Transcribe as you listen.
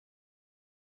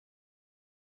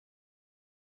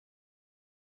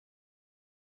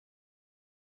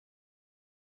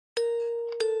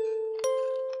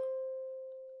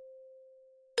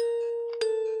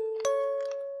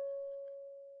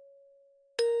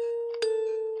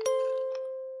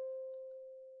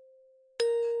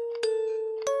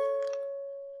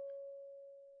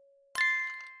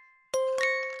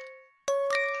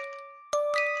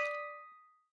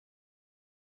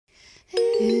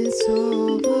It's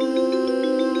over,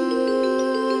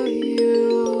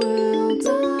 you will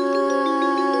die.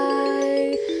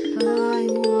 I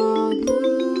won't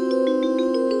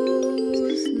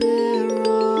lose, they're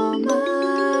all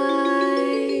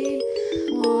mine.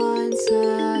 Once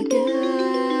again,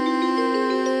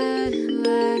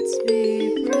 let's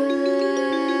be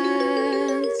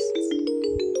friends.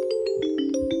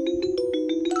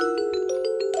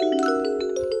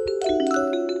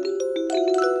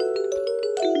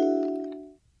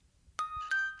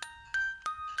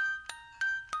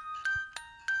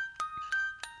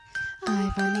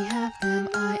 I finally have them,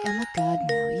 I am a god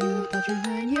now. You thought you're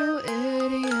mine, you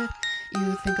idiot.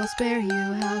 You think I'll spare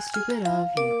you, how stupid of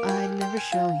you. I'd never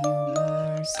show you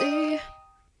mercy.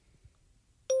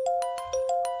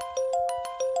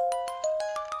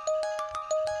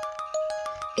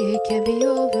 It can't be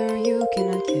over, you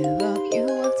cannot give up. You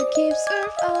have to keep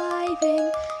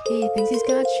surviving. He thinks he's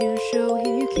got you, show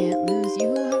him you can't lose.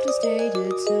 You have to stay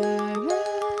determined.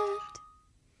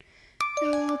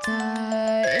 You'll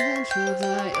die, and you'll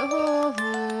die over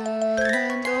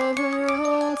and over.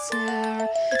 I'll tear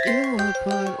you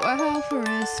apart, wow, for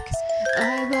risks. I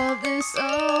love this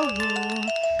hour,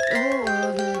 the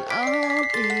world, and I'll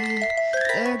be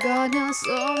their god now.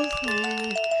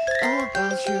 Something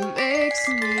about you makes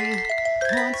me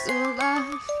want to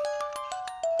laugh.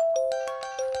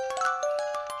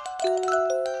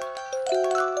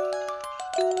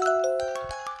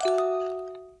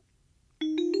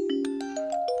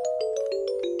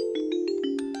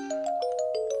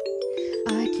 I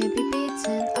can't be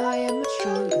beaten, I am much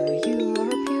stronger. You are a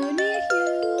puny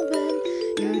human.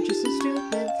 You're just so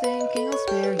stupid, thinking I'll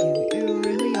spare you. You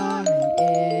really are an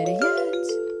idiot.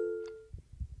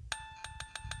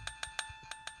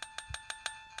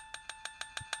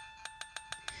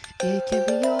 It can't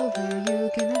be over, you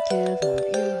cannot give up.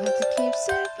 You have to keep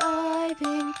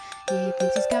surviving. He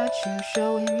thinks he's got you,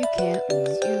 show him you can't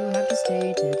lose. You have to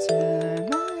stay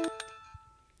determined.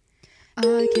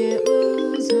 I can't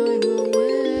lose, I will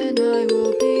win. I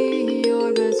will be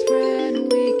your best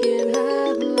friend. We can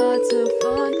have lots of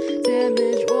fun.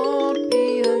 Damage won't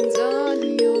be undone.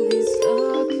 You'll be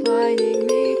stuck fighting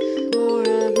me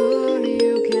forever.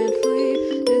 You can't flee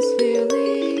this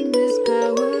feeling, this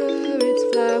power. It's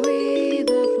Flowey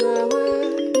the flower.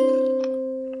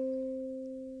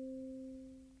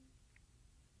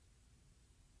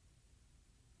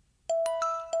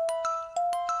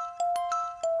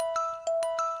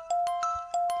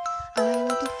 I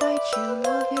love to fight you,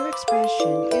 love your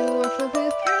expression. You are filled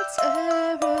with pure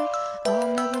terror. I'll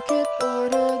never get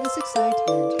bored of this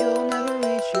excitement. You'll never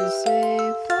reach your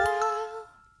save file.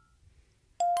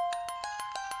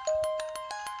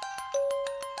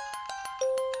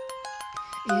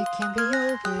 It can't be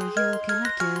over, you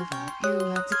cannot give up. You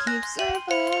have to keep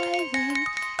surviving.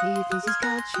 He thinks he's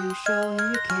got you, show him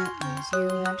you can't lose. You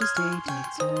have to stay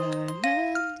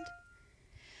determined.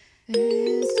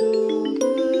 It's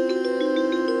over,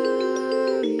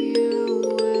 you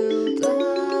will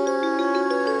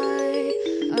die.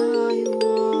 I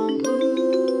won't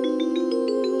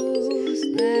lose,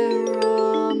 they're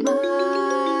all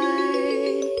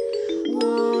mine.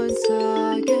 Once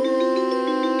again,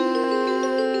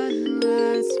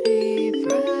 let's be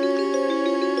friends.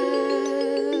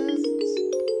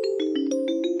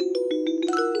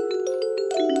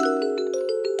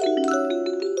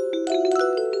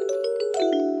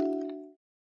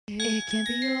 It can't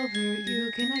be over,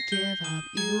 you cannot give up.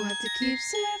 You have to keep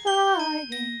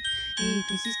surviving. He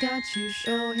thinks he's got you,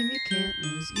 show him you can't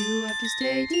lose. You have to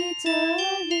stay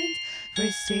determined.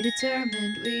 First stay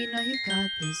determined, we know you've got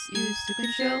this. You still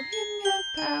can show him your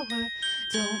power.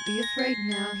 Don't be afraid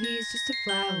now, he's just a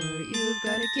flower. You've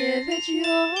gotta give it your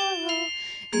all.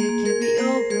 It can't be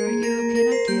over, you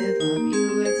cannot give up.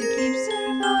 You have to keep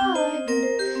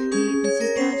surviving. He thinks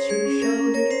he's got you, show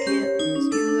him you can't lose.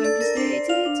 You have to stay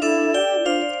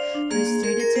determined. First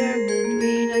stay determined,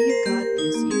 we know you've got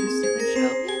this. You still can show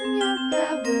him your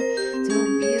power.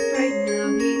 Don't be afraid now,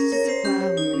 he's just a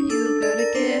flower. You've gotta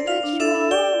give it your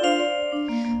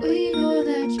all. We know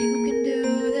that you can do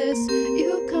this.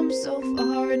 You've come so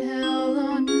far and held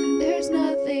on. There's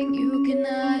nothing you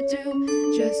cannot do.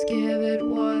 Just give it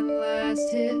one last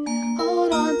hit. Oh,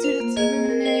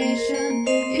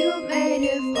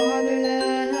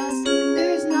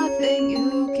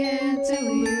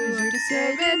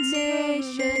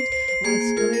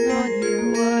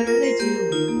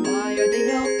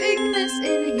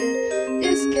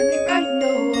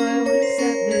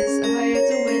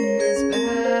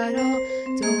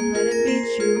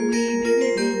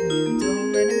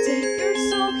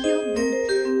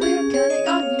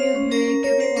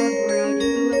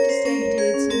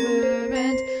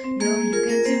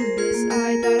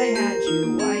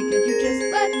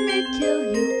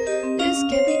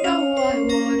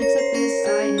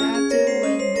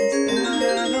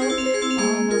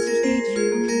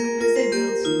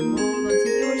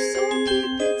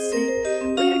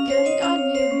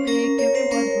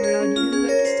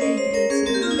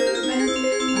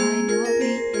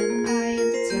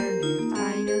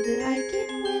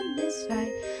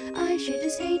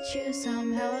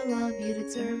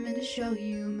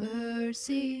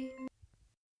 mercy.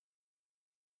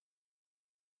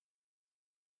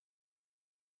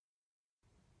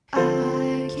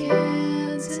 I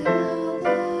can't tell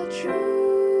the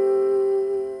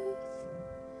truth.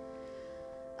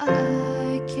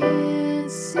 I can't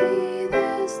see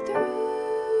this through.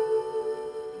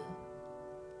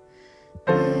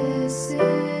 This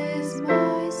is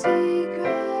my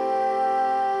secret.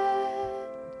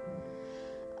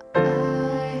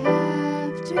 I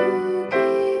have to keep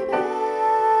it.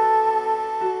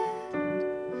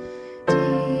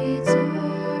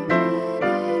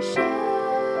 Determination.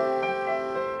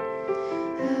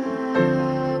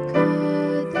 How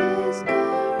could this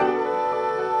go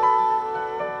wrong?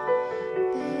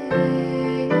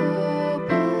 They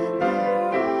open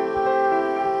their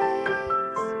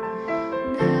eyes.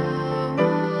 Now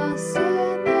I'll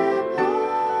send them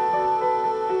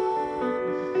home.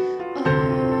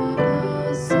 Oh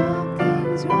no,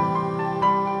 something's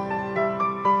wrong.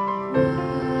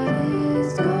 What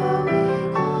is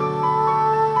going on?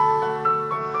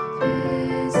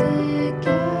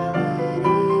 Physicality,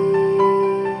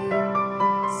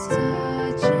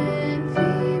 such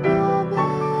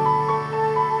enfeeblement.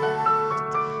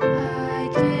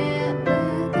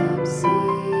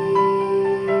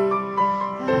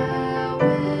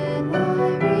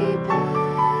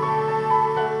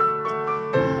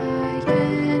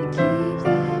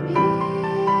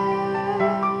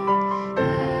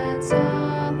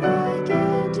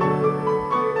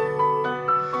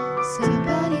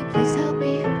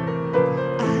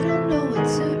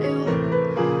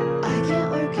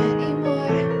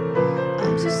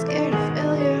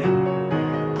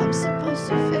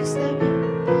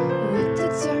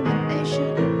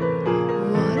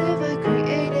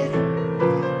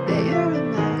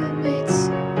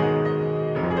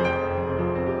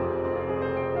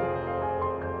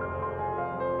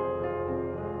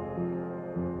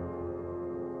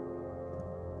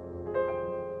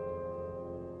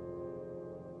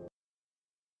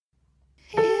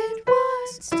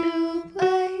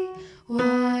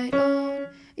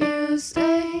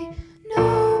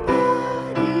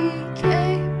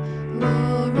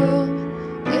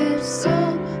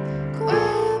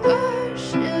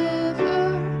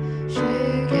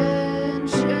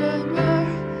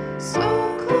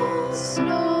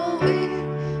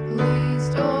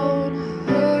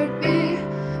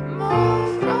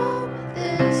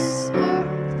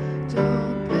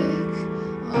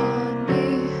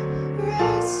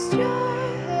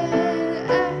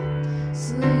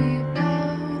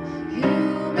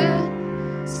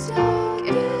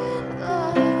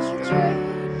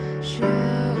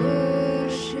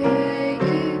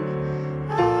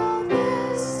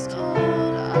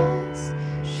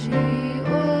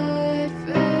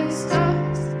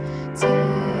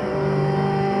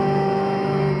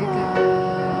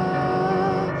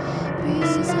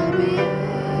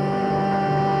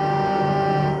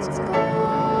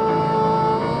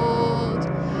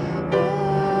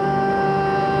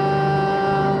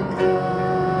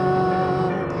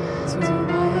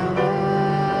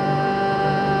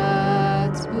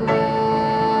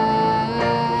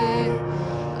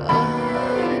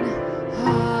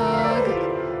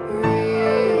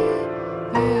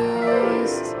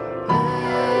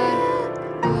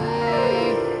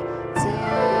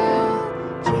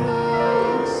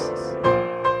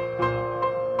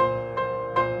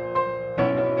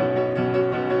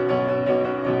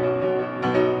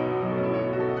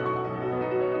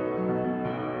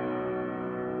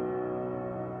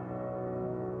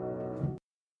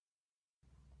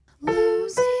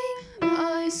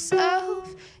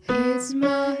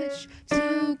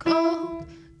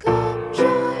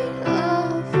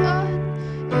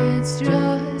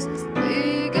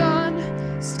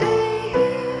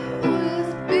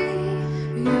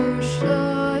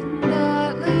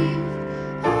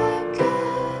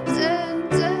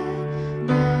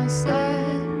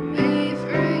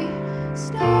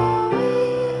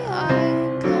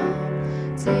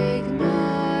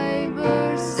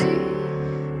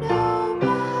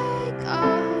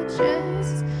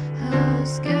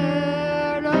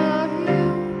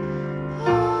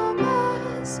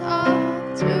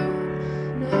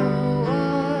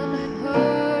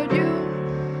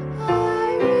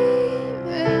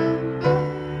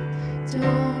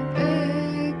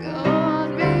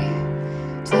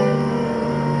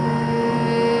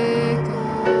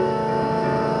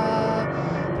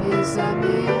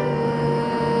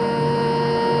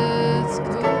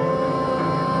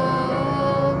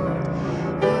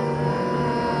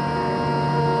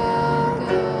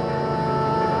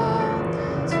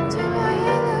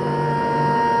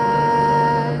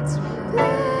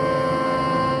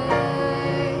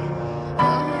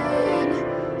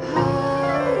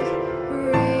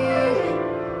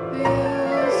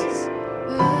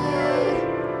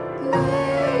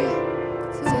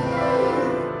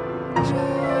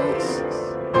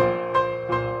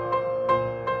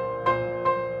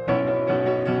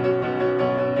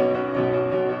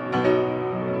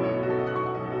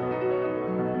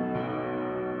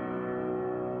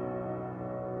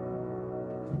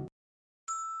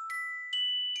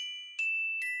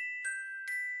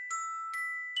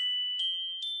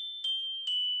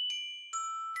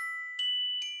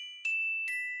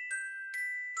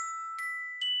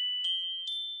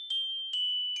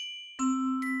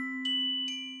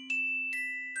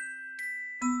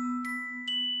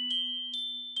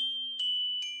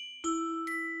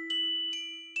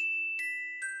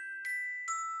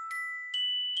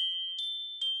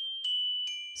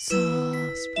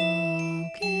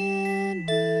 Soft-spoken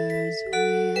words,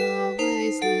 we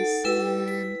always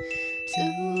listen to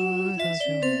those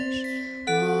who wish.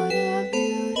 What have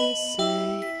you to say,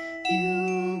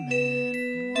 human?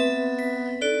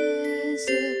 What is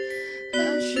it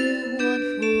that you want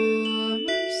for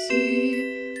mercy?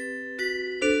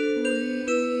 We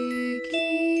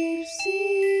keep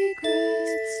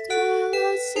secrets, tell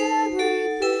us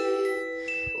everything.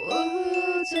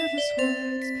 Words are just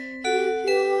words. If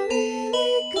you're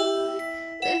really good,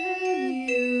 then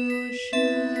you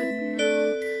should know,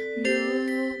 no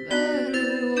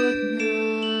matter what,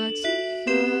 not to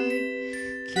fight.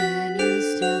 Can you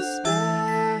still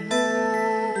spare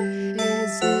her?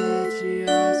 Is it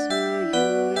just for you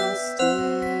to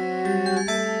still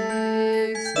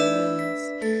exist?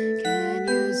 Can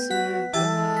you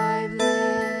survive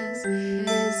this?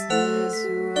 Is this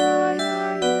right?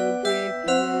 Are you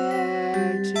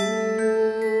prepared to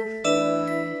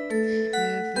fight?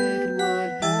 If it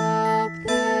would help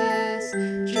this,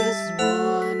 just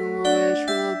one wish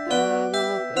will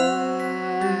battle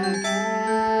back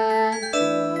and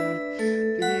forth.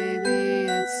 Baby,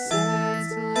 it's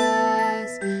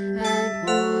senseless and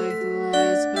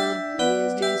pointless, but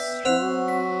please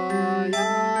destroy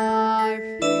our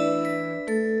fear.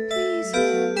 Please,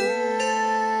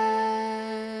 human.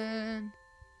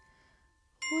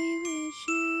 We wish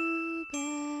you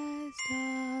best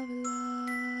of luck.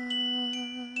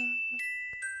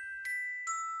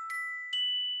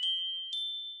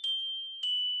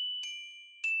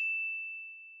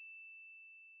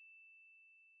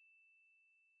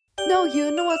 No, you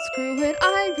know what, screw it,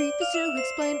 I refuse to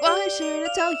explain. Why should I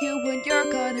tell you when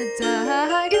you're gonna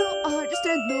die? You are just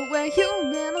in the way,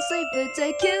 human, I'll save the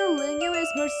day. Killing you is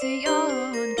mercy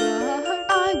on God.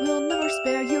 I will never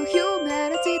spare you,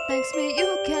 humanity thanks me.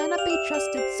 You cannot be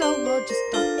trusted, so I'll just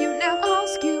stop you now. I'll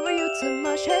skewer you too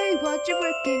much, hey, what you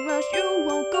freaking rush? You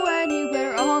won't go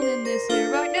anywhere, all in this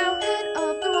here right now. Head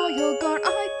of the royal guard,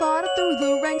 I fought it through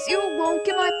the ranks. You won't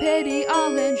get my pity,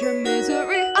 I'll end your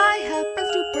misery. I have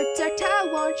friends to protect,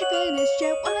 how aren't you finished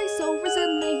yet? Why so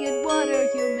resilient? What are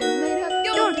humans made of?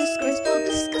 You're disgraceful,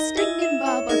 disgusting, and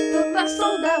vile, but that's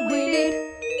all that we need.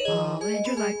 All in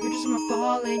your life, you're just more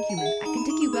fallen human. I can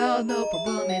take you out, no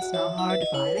problem, it's not hard to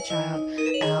fight a child.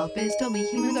 Alphys told me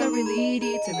humans are really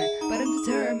determined, but I'm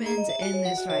determined to end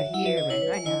this right here and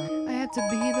right now. I have to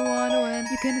be the one when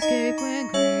you can escape when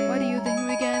cries. Why do you think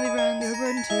we can be friends? You're a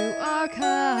burden to our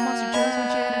kind. Monster just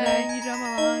want you today, and you jump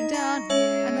along down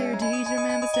here. I know you're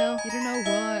determined, but still, you don't know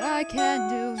what I can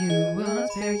do. You will not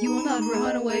spare, you will not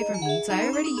run away from me. It's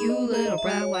already you, little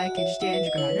brat, why can't you stand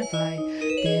your ground and fight?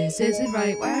 This isn't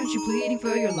right, why aren't you pleading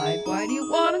for your life? Why do you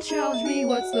want to challenge me?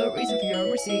 What's the reason for your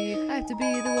mercy? I have to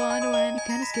be the one when you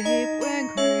can't escape when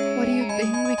cries. Why do you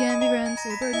think we can be friends?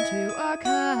 You're a burden to our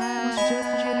kind. Monster just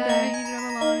want you today, and you jump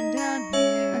along down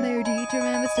here. I know you're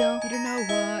determined, but still, you don't know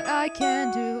what I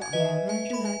can do. All in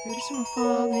your life, you're just more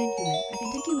fallen human. I can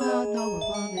take you out, no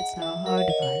problem, it's not hard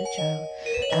to fight a child.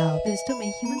 Alphys told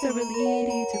me humans are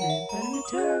really determined, but I'm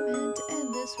determined to end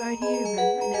this right here and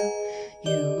right now.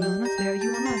 You will not spare,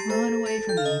 you will not run away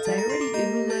from me. It's already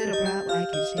you, little brat, why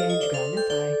can't you stand your ground and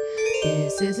fight?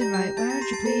 This isn't right, why aren't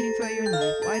you pleading for your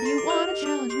life? Why do you want to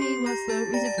challenge me? What's the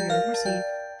reason for your mercy?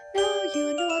 Now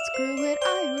you know what, screw it,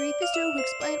 I refuse to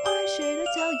explain. Why should I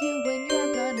tell you when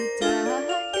you're gonna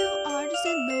die? You are just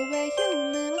in the way,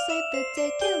 human, I'll save the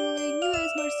day. Killing you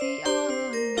is mercy on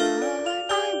God.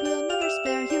 I will never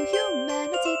spare you,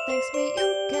 humanity thanks me. You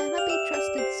cannot be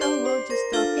trusted, so I'll just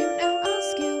stop you now. I'll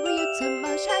skewer you too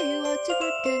much, hey, what you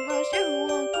freaking rush? You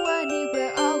won't go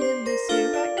anywhere, all in this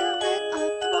here right now. Head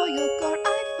of the royal guard,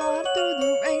 I fought through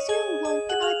the ranks. You won't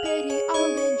get my pity,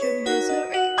 all in your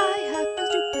misery. I have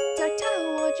friends to protect,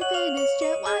 how aren't you finished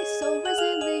yet? Why so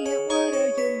resilient? What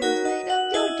are humans made of?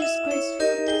 You're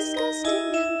disgraceful,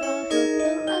 disgusting, and vile,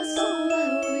 but that's all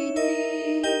that we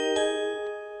need.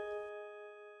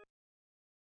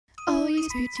 Oh, yes,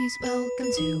 beauties,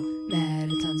 welcome to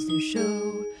Marathon's new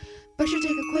show. But you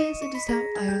take a quiz and test out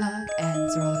all your luck.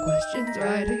 Answer all the questions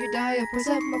right or you die. I'll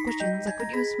present more questions I could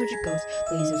use when you goes.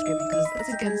 Please don't scream because that's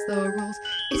against the rules.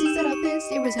 It seems that out this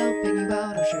year is helping you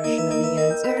out. I'm sure you know the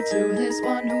answer to this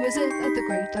one. Who is it that the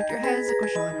great doctor has a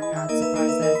crush on? I'm not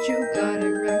surprised that you got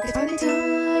it right. It's finally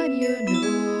time, you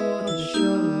know the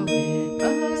show, it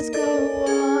must go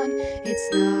on. It's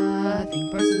nothing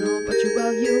personal, but you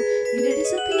need to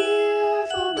disappear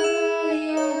for my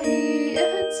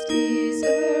audience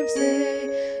deserves a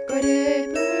great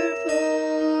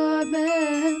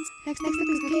performance. Next,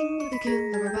 the king with the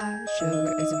killer robot.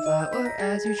 Sugar isn't flour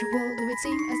as usual. It would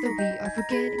seem as though we are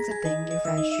forgetting something. Your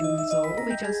fresh human soul will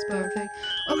be just perfect.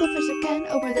 Or go first again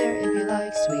over there if you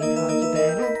like. Sweetheart, you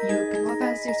better hope you can walk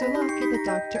fast. You're so lucky the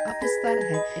doctor office flat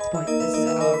ahead. It's pointless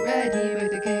already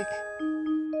with the kick.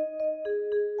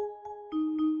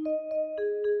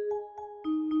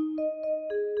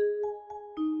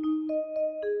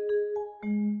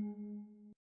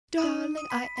 Darling,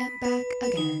 I am back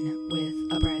again with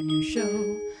a brand new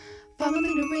show.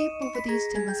 Following the rape over these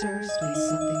 10 monsters. Please,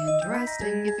 something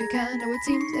interesting if you can. Oh, it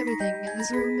seems everything in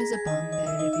this room is a bomb.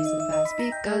 Better defuse them fast,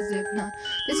 because if not,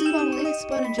 this is bomb will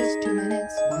explode in just 2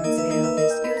 minutes. Once again,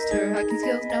 Elvis used her hacking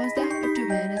skills. Now instead of 2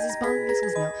 minutes, this bomb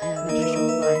missiles now. And the show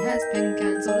line has been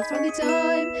cancelled. It's finally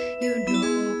time. You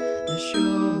know the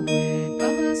show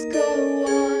must go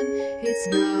on. It's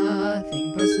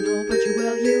nothing personal, but you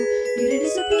need to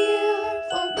disappear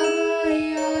for my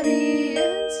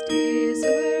audience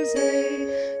deserves a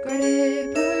great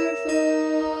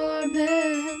performance.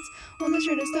 Well, that's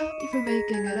sure to stop you from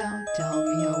making it out. Tell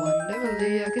me how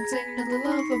wonderfully I can sing. Now the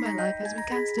love of my life has been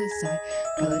cast aside.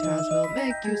 Color trials will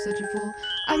make you such a fool.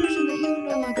 I presume that you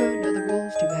no longer know the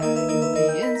rules. Too bad you'll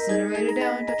be incinerated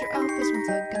down. Dr. Alphys once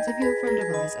again save you from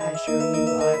demise. I assure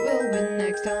you I will win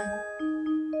next time.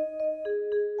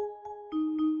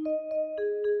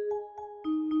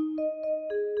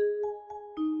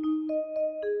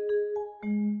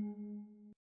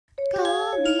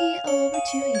 Call me over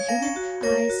to a human,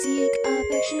 I seek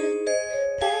affection.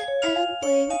 Pet and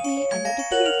play with me, I'd love to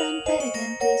be your friend. Pet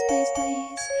again, please, please,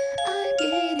 please. I'm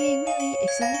getting really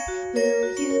excited, will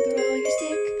you throw your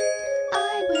stick? I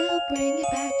will bring it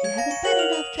back, you haven't pet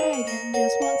enough, try again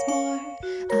just once more.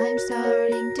 I'm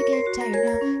starting to get tired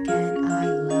now, can I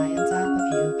lie on top of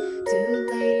you? Too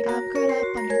late, I'm curled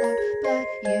up on your lap, but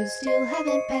you still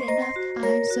haven't pet enough.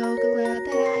 I'm so glad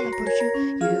that I approached you,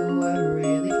 you were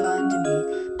really fun to me.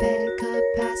 Pet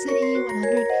capacity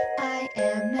 100, I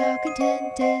am now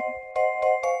contented.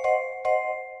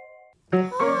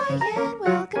 Hi and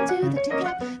welcome to the tip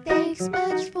shop, thanks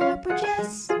much for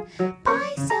purchase.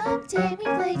 Buy some Tammy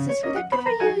flakes, it's for the good for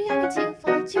you, yummy 2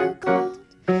 for 2 gold.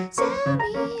 Sell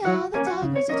me all the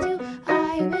dog residue,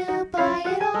 I will buy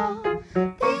it all.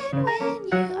 Then when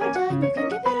you are done, you can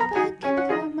give it all back and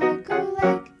before my go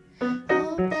leg.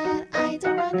 Hope that I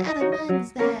don't run out of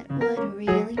buns, that would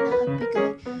really not be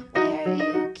good. Where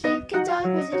you keep good dog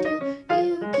residue,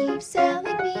 you keep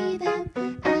selling me them.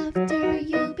 After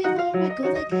you before my go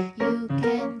leg, you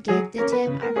can get the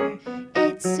Tim armor.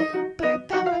 It's super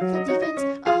powerful defense,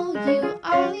 oh you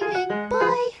are leaving,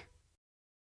 boy.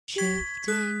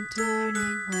 Shifting,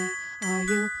 turning, where are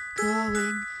you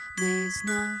going? Maze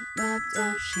not mapped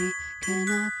out, she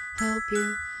cannot help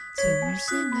you. 2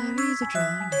 mercenaries are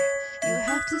drawing near. You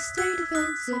have to stay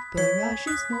defensive, barrage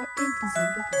is more intense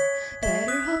than before.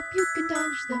 Better hope you can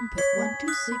dodge them, put 1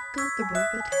 to sleep, go through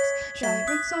both attacks.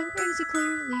 Shyron song rings it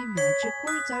clearly, magic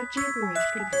words are gibberish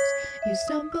confused. You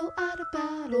stumble out of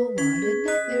battle, what a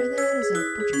nightmare that is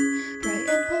approaching. Pray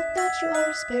and hope that you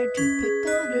are spared to pick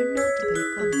on or not to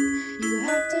pick on him. You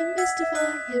have to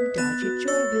mystify him, dodge a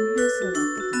Jorvin missile at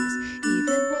the flies.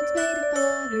 Even one's made of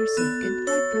butter, sink and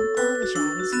hide from all the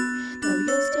shadows here. Though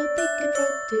you'll still be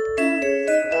confronted, go to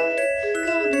the right,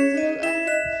 go to the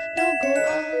left, no go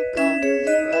up, go to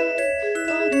the right,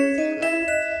 go to the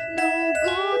left, no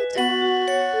go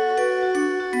down.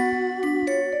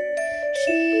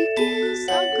 She gives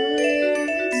unclear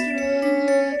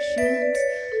instructions.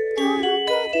 No, don't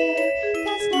go there,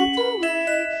 that's not the way.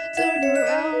 Turn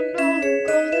around, no, don't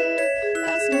go there,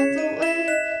 that's not the way.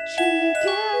 She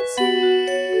can't see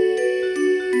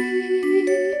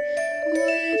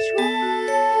which way.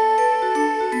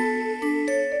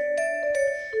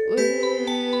 Where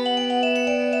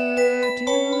do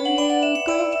you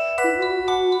go? Who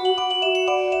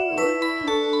will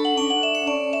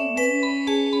you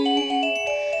meet?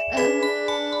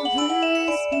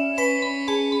 Elvis,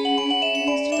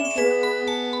 please don't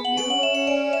drop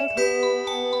your call.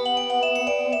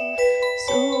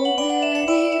 So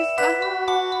many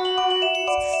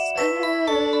fights,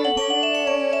 spare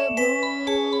them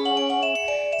all.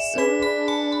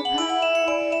 Somehow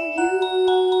you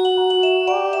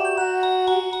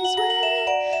always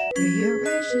win.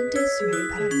 Rearrange and disarray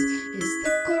patterns. Is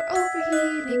the core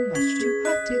overheating? Much too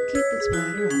hot to keep the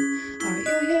splatter on. Are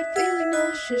you yet feeling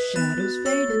nauseous? Shadows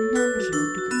fade and numbers will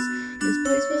decrease. This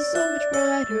place feels so much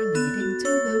brighter, leading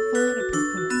to the final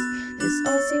performance. This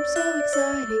all seems so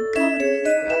exciting. Go to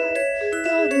the right,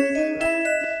 go to the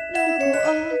left, no go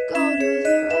up, go to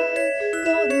the right,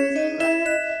 go to the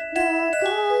left, no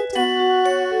go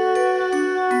down.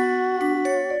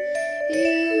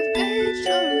 You've been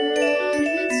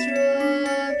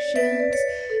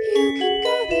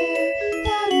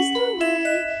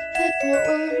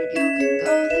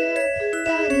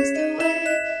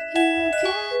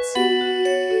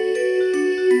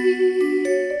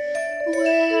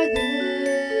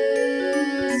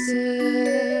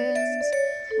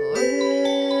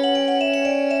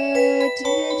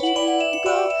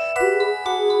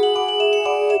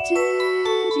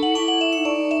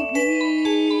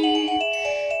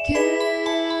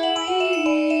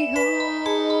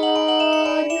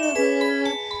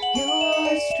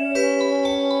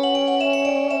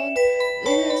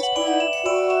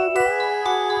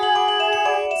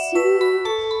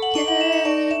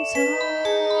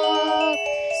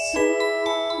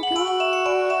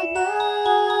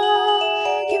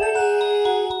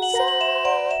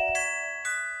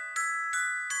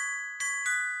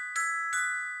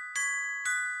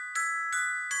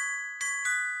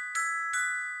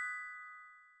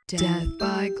Death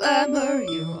by glamour,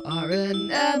 you are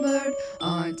enamored.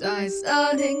 Aren't I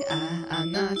stunning?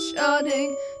 I'm not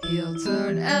shunning. Heel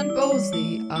turn and pose,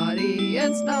 the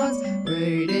audience nods.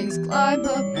 Ratings climb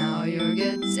up, now you're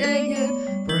getting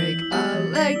it. Break a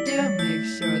leg, dear, make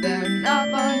sure they're not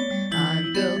mine.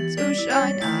 I'm built to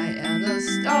shine, I am the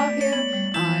star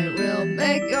here. I will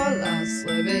make your last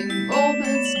living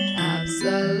moments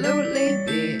absolutely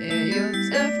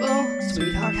beautiful.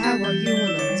 Sweetheart, how are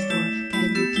you?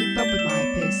 Can you keep up with my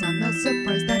pace? I'm not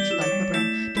surprised that you like my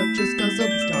brand. Don't just guzzle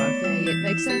the starfy. It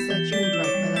makes sense that you would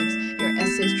write my legs. Your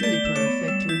essay's truly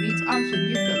perfect. Who needs arms when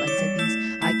you've got legs like these?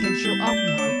 I can show off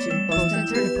my heart too. Post and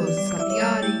turn poses, got the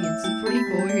audience rooting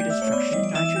for your destruction.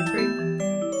 Not true and scream.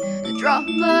 The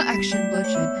drama, action,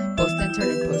 bloodshed. Post and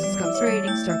turn poses, comes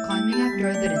ratings start climbing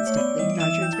after that instantly. Not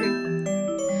true and scream.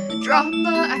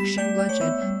 Drama, action,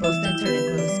 bloodshed. Post and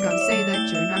turn poses, come say that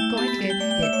you're not going to get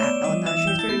hit at all. Not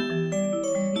true and scream.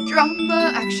 Drama,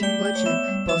 action, bloodshed,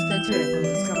 post and turn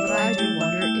poses, come, but I do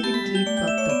wonder if you can keep up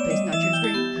the pace. Not your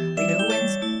screen, we know who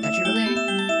wins, not your lane.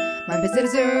 My best to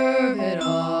deserve it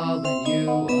all, and you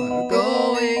are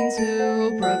going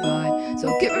to provide. So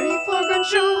get ready for a grand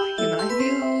show, you know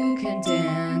you can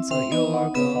dance, or you're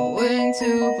going to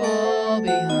fall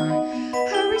behind.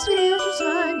 Hurry, sweetie, it's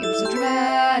your time, you're so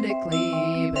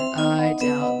dramatically, but I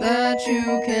doubt that you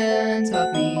can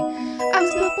top me. I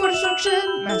was built for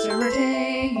destruction, master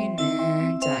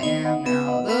entertainment. I am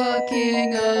now the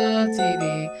king of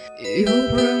TV. You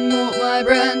promote my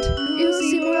brand, you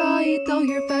seem right, though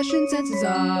your fashion sense is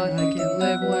odd. I can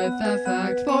live with that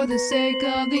fact for the sake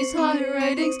of these high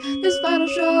ratings. This final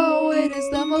show, it is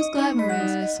the most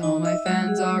glamorous. All my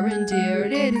fans are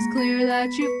endeared, it is clear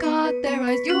that you've got their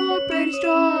eyes. You're pretty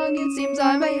strong, it seems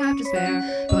I may have to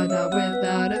spare, but not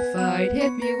without a fight.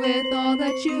 Hit me with all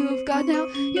that you've got now.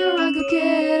 You're a good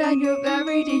kid and you're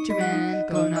very determined.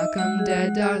 Go not come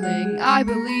dead, darling, I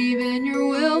believe in your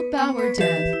willpower.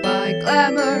 Death by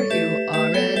glamour, you are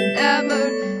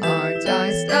enamored. Aren't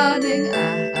I stunning?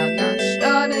 I'm not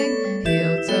shunning.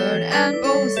 Heel turn and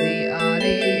pose, the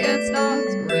audience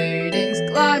nods. Ratings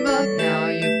climb up, now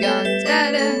you've got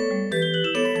dead end.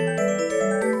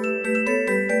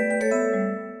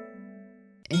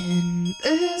 In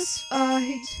this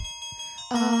fight,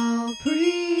 I'll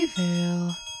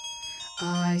prevail.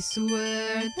 I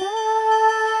swear that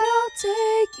I'll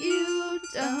take you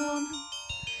down.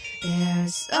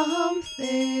 There's something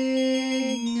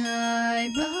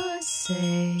I must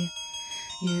say.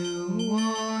 You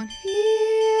won't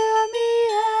hear me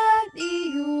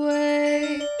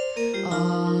anyway.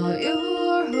 All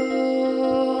your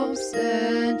hopes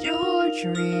and your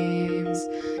dreams,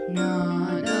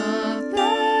 none of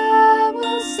them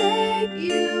will save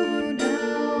you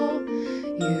now.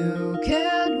 You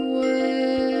can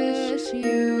wish,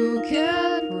 you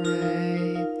can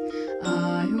pray.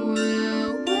 I will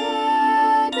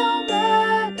win no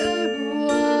matter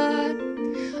what.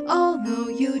 Although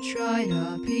you tried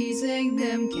appeasing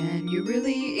them, can you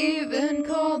really even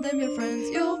call them your friends?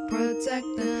 You'll protect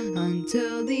them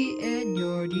until the end.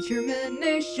 Your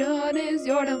determination is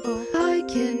your downfall. I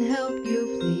can help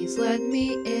you, please let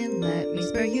me in. Let me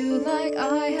spare you like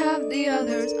I have the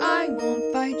others. I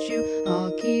won't fight you,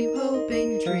 I'll keep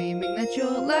hoping, dreaming that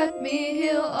you'll let me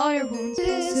heal all your wounds.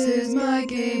 This is my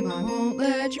game, I won't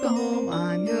let you go home.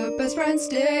 I'm your best friend,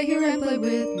 stay here and play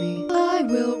with me. I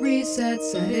will reset,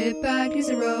 set it back to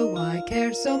zero. Why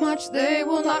care so much, they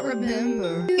will not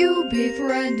remember. You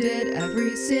befriended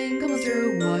every single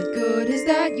monster. What good is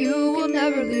that? You will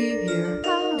never leave here.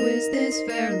 How is this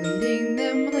fair, leading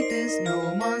them like this?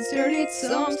 No monster needs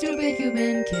some stupid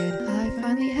human kid. I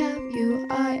finally have you,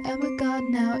 I am a god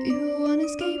now. You won't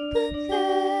escape,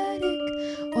 pathetic.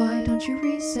 Why don't you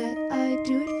reset? I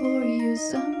do it for you.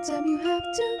 Sometime you have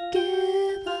to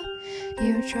give up.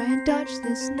 Here, try and dodge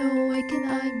this. No way can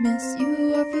I miss.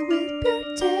 You are filled with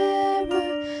pure terror.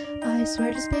 I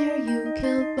swear to spare you,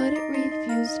 killed but it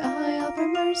refused. I offer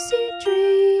mercy,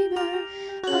 dreamer.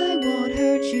 I won't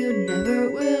hurt you, never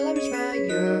will ever try.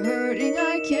 You're hurting,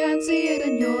 I can't see it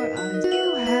in your eyes.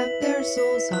 You have their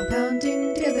souls all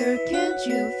pounding together. Can't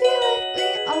you feel it?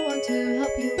 We all want to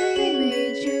help you. They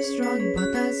made you strong,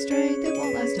 but that strength it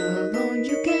won't last alone.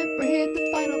 You can't hit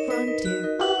the final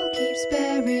frontier. I'll keep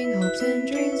sparing hopes and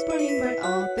dreams, burning bright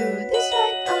all through this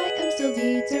fight. I am still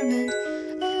determined.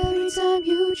 Every time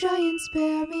you try and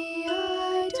spare me,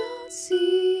 I don't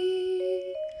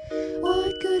see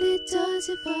what good it does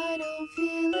if I don't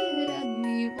feel it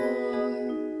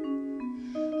anymore.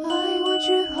 I want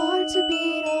your heart to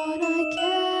beat on, I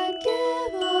can't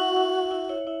give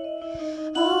up.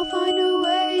 I'll find a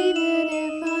way even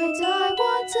if I die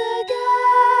once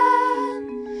again.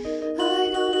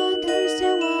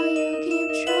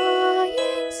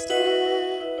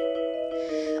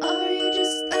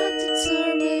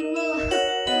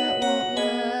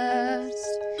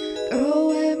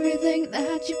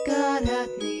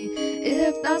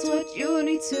 if that's what you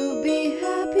need to be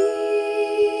happy,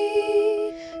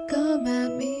 come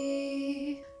at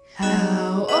me.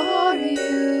 How are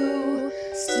you?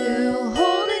 Still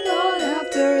holding on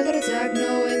after that attack?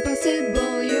 No,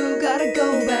 impossible, you gotta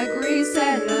go back,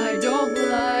 reset. I don't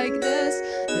like this.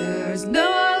 There's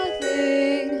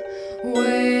nothing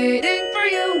waiting for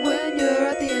you when you're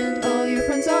at the end. All your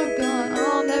friends are gone,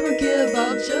 I'll never give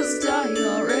up, just die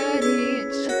already.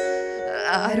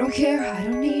 I don't care, I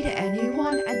don't need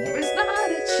anyone, and there is not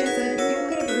a chance that you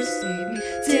could ever see me.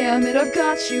 Damn it, I've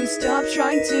got you, stop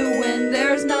trying to win,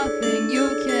 there's nothing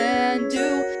you can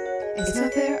do. It's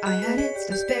not fair, I had it,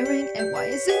 stop sparing, and why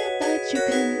is it that you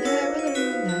can never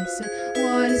learn that lesson?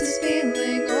 What is this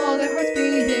feeling, all their hearts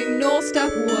beating? No,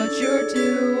 stop what you're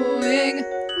doing.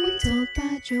 We told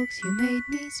bad jokes, you made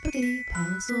me spaghetti.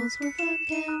 Puzzles were fun,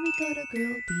 can we go to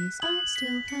Grill Bees? I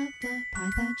still have the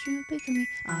pie that you baked for me.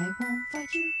 I won't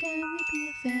fight you, can we be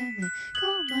a family?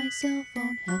 Call my cell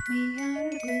phone, help me out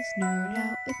of a quiz. Nerd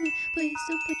out with me, please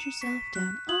don't put yourself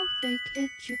down. I'll fake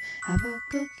hit you, have a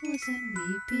cookie, listen.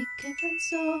 We became friends,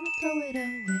 so don't throw it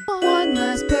away. One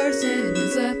last person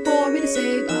is left for me to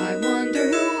save. I wonder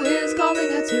who is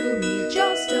calling out to me.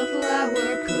 Just a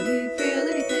flower, could he feel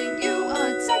anything? You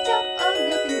attacked out of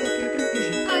nothing but pure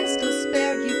confusion. I still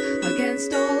spared you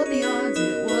against all of the odds.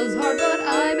 It was hard, but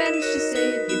I managed to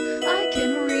save you. I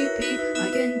can repeat,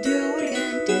 I can do it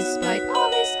again. Despite all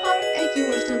this heartache, you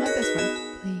are still my best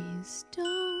friend. Please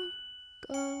don't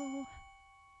go.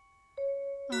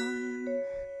 I'm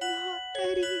not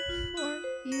ready for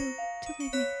you to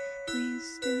leave me.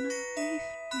 Please do not leave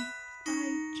me. I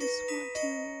just want to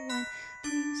win.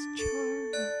 Please,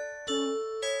 Charlie, don't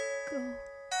go.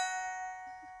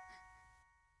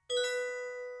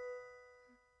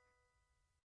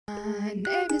 My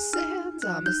name is Sans,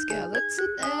 I'm a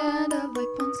skeleton and I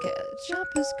like puns. Ketchup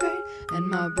is great and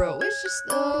my bro is just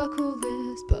the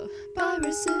coolest.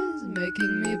 Papyrus is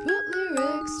making me put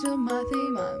lyrics to my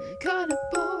theme. I'm kinda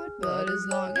bored, but as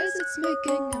long as it's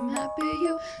making him happy,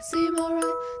 you seem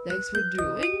alright. Thanks for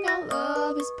doing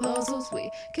all of his puzzles, we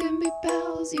can be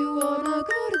pals. You wanna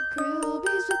go to Grill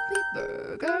Bees with me?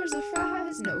 Burgers or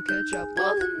fries? No ketchup,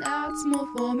 well then that's more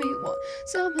for me. Want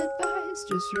some advice?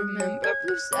 Just remember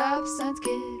blue staff signs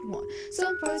kid. Want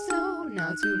some fries? No,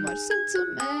 not too much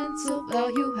sentimental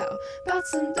value. How about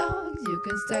some dogs? You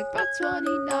can stack about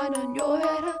 29 on your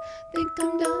head. I think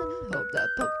I'm done. Hope that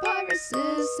Papyrus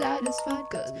is satisfied,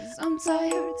 cause I'm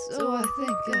tired, so I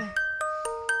think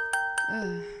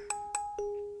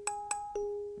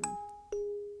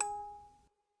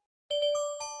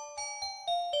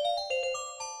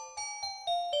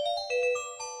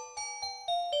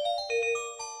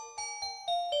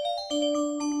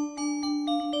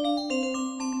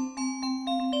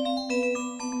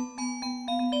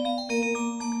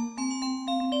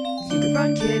you could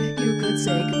run, kid, you could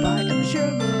say goodbye. I'm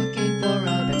sure looking for a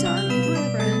better time. Leaving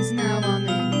my friends, now I'm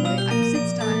anyway. I guess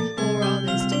it's time for all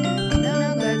this to end.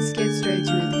 Now let's get straight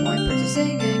to the point. Birds are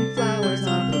singing, flowers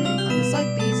are blooming. On this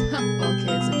like these, well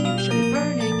kids like you should be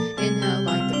burning in hell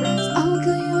like the rest. I'll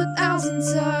kill you 1,000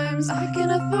 times, I can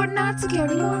afford not to care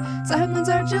anymore. Timelines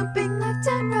are jumping left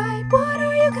and right, what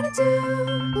are you gonna do?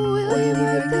 Will you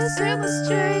break this endless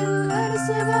chain? Let us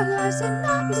live our lives and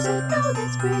not be sad. No,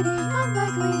 that's pretty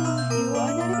unlikely. You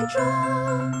are not in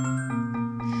control.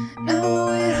 No,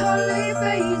 it hardly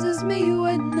phases me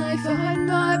when I find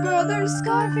my brother's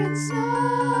scarf in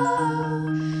snow.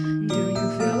 Do you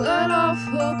feel that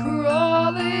awful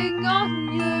crawling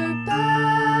on your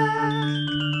back?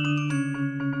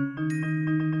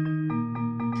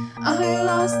 I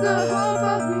lost the hope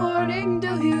of morning. Do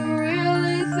you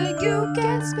really think you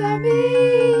can spare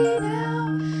me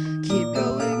now? Keep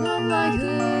going on like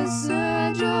this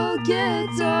and you'll get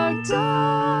dark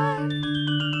done.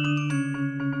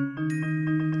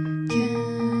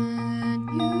 Can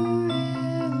you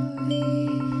really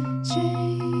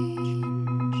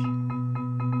change?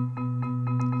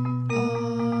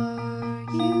 Are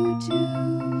you too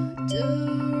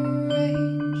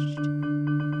deranged?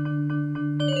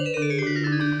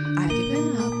 I've given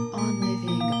up on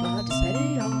living, but despite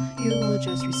it all, you will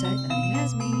just reset. Nothing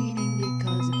has meaning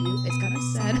because of you. It's kinda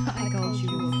sad. I called you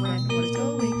a friend. What is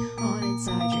going on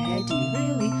inside your head? Do you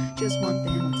really just want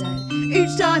them all dead?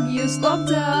 Each time you slow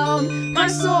down, my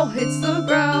soul hits the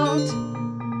ground.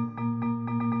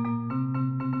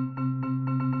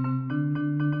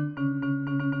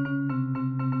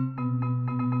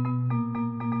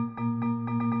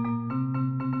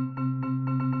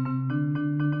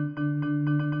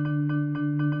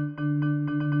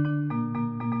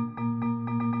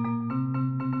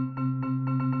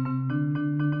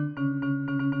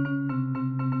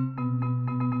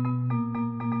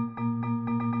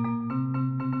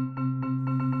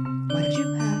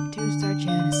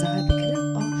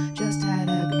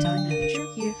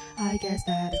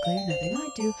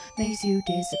 you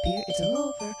disappear, it's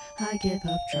all over. I give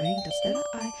up trying to that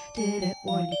I didn't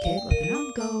warn you, kid. Well, then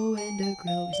I'm going to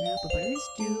grill you now, but please,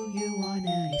 do you want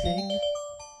anything?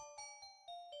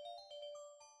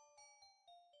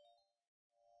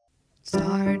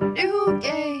 Start new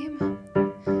game,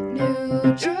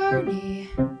 new journey.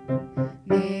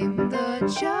 Name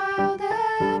the child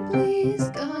and please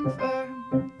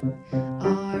confirm.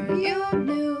 Are you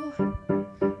new?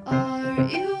 Are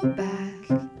you back?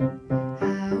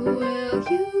 How will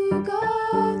you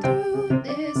go through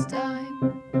this time?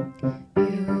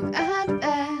 You've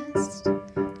advanced,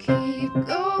 keep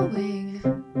going.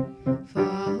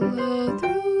 Follow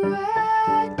through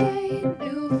and gain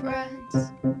new friends.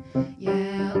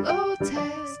 Yellow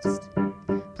text,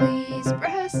 please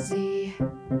press Z.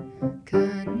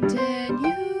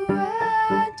 Continue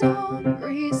and don't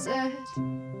reset.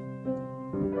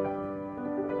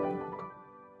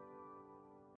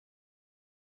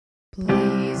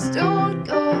 Please don't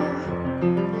go.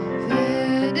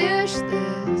 Finish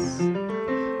this.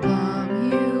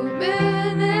 Come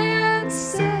human and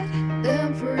set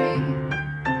them free.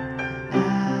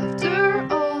 After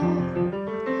all,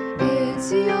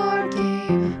 it's your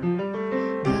game.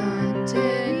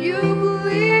 Continue,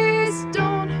 please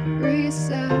don't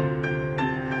reset.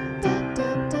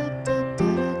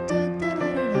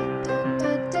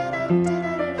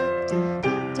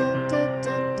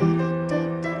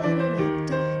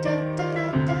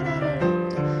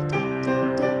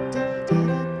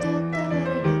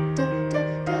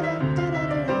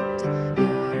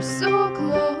 You're so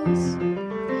close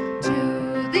to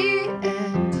the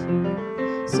end,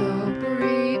 so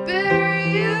prepare,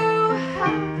 you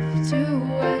have to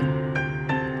win.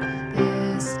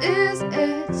 This is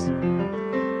it.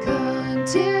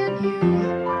 Continue,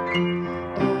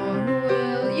 or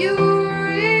will you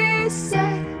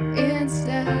reset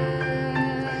instead?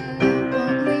 You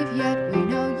won't leave yet, we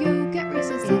know you get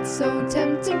resist. It's so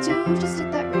tempting to just hit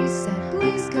that reset.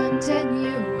 Please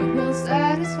continue, it will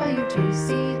satisfy you to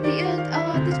see the end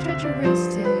of this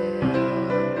treacherous tale.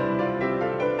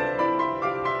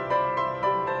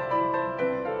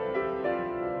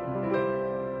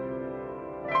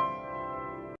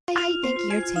 I think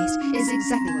your taste is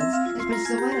exactly what's special,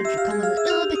 so why don't you come a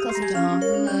little bit closer? Don't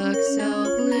look so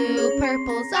blue,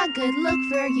 purple's a good look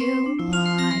for you.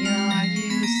 Why are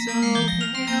you so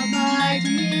pale, my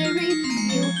dearie?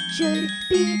 You should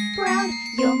be brown,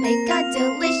 you'll make a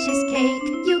delicious cake.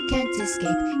 You can't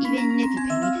escape, even if you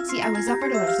pay me. See, I was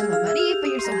offered a large sum of money for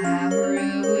your soul. How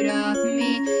rude of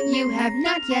me. You have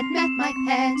not yet met my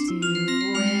pet. You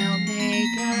will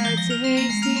make a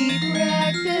tasty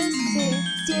breakfast. Sit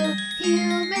still,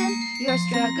 human, your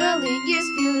struggling is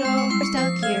futile. We're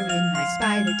stuck here in my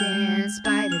spider dance,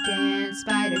 spider dance,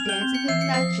 spider dance. And think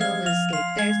that you'll escape.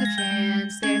 There's no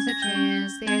chance, there's no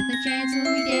chance, there's no chance. When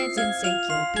we dance in sync,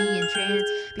 you'll be in trance,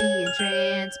 be in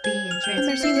trance, be in trance.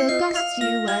 Mercy will cost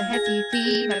you a hefty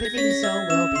fee. My potato soul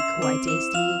will be quite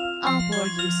tasty. I'll pour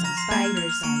you some spider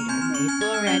cider made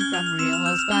for and from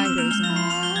real spiders.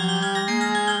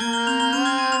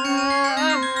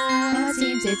 Now it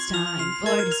seems it's time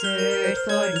for dessert,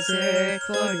 for dessert,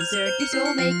 for dessert. Your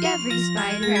soul make every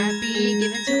spider happy.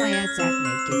 Give it to my attack,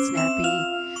 make it snappy.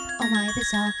 Oh my,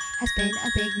 this all has been a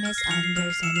big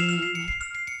misunderstanding.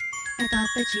 I thought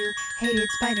that you hated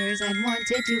spiders and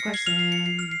wanted to crush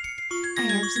them. I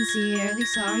am sincerely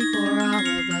sorry for all of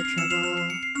the trouble.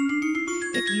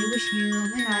 If you wish,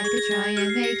 human, I could try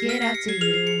and make it up to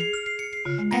you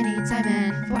anytime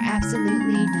and for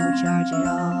absolutely no charge at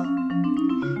all.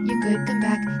 You could come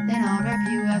back, then I'll wrap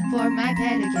you up for my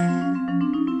pet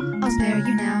again. I'll spare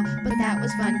you now, but that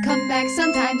was fun. Come back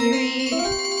sometime, dearie.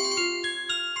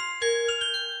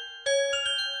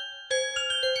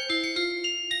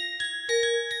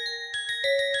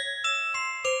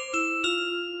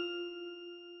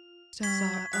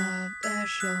 Star of the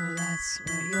show, that's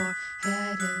where you're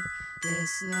headed.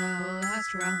 This the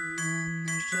last round, then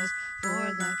there's just 4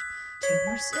 left. 2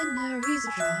 mercenaries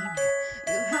are drawing near.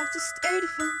 You have to stay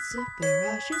defensive,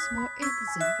 barrage is more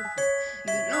intense than before.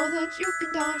 You know that you can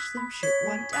dodge them, shoot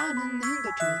one down and then go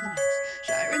to the next.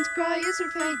 Chiron's cry is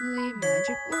heard faintly,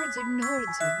 magic words ignored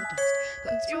into the dust.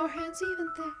 Close your hands even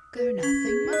thicker,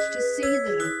 nothing much to see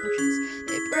that approaches.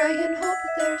 They pray and hope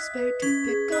that they're spared to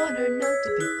pick on or not to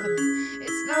pick on them.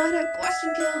 It's not a question,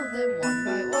 kill them one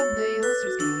by one, they all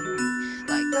start scattering.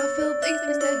 Like the filthy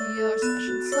things they are, slash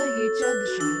and slay each other's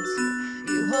shadows here.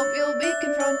 You hope you'll be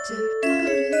confronted. Go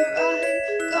to the right,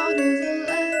 go to the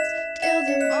left, kill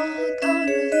them all. Go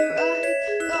to the right,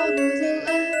 go to the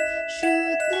left,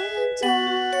 shoot them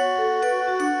down.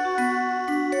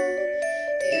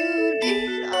 You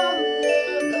need all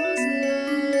of those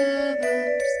lovers.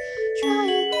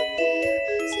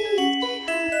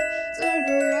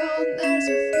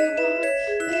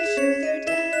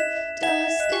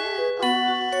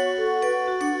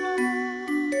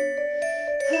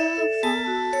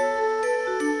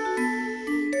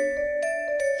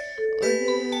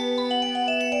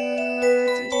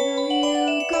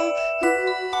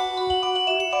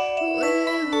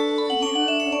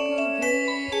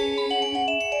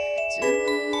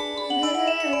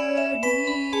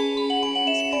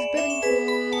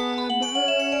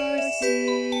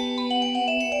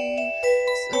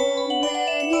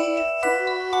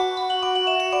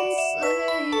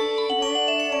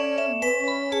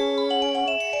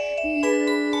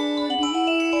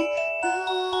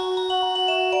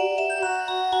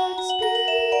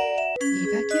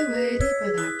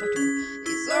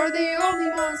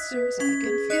 answers. I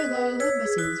can feel all of my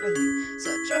sins rising.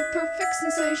 Such a perfect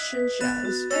sensation.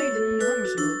 Shadows fade and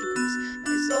numbers will decrease.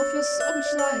 My soul feels so much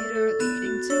lighter,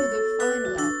 leading to the